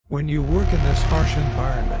when you work in this harsh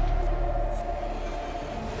environment.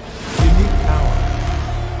 Unique power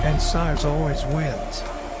and size always wins.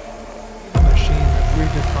 A machine that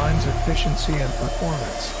redefines efficiency and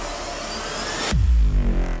performance.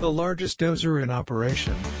 The largest dozer in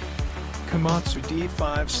operation. Komatsu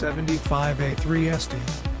D575A 3SD.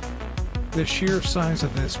 The sheer size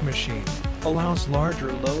of this machine allows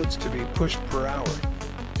larger loads to be pushed per hour.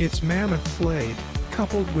 Its mammoth blade,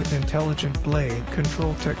 coupled with intelligent blade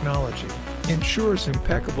control technology, ensures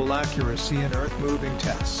impeccable accuracy in earth-moving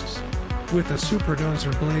tests. With a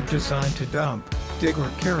superdozer blade designed to dump, dig or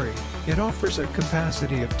carry, it offers a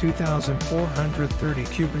capacity of 2,430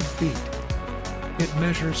 cubic feet. It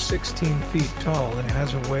measures 16 feet tall and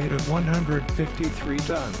has a weight of 153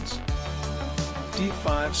 tons.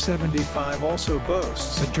 D575 also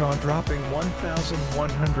boasts a jaw-dropping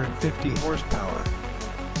 1,150 horsepower.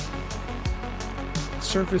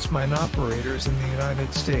 Surface mine operators in the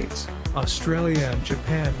United States, Australia and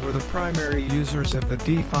Japan were the primary users of the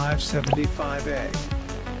D575A.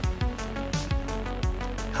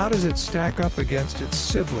 How does it stack up against its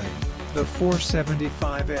sibling, the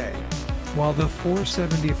 475A? While the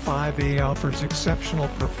 475A offers exceptional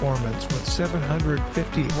performance with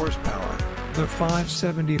 750 horsepower, the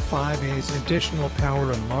 575A's additional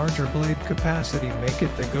power and larger blade capacity make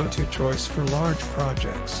it the go-to choice for large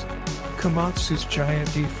projects. Komatsu's giant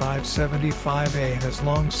D575A has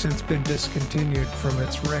long since been discontinued from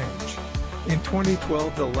its range. In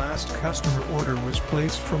 2012 the last customer order was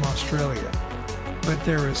placed from Australia. But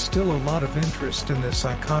there is still a lot of interest in this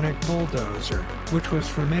iconic bulldozer, which was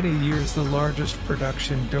for many years the largest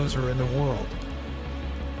production dozer in the world.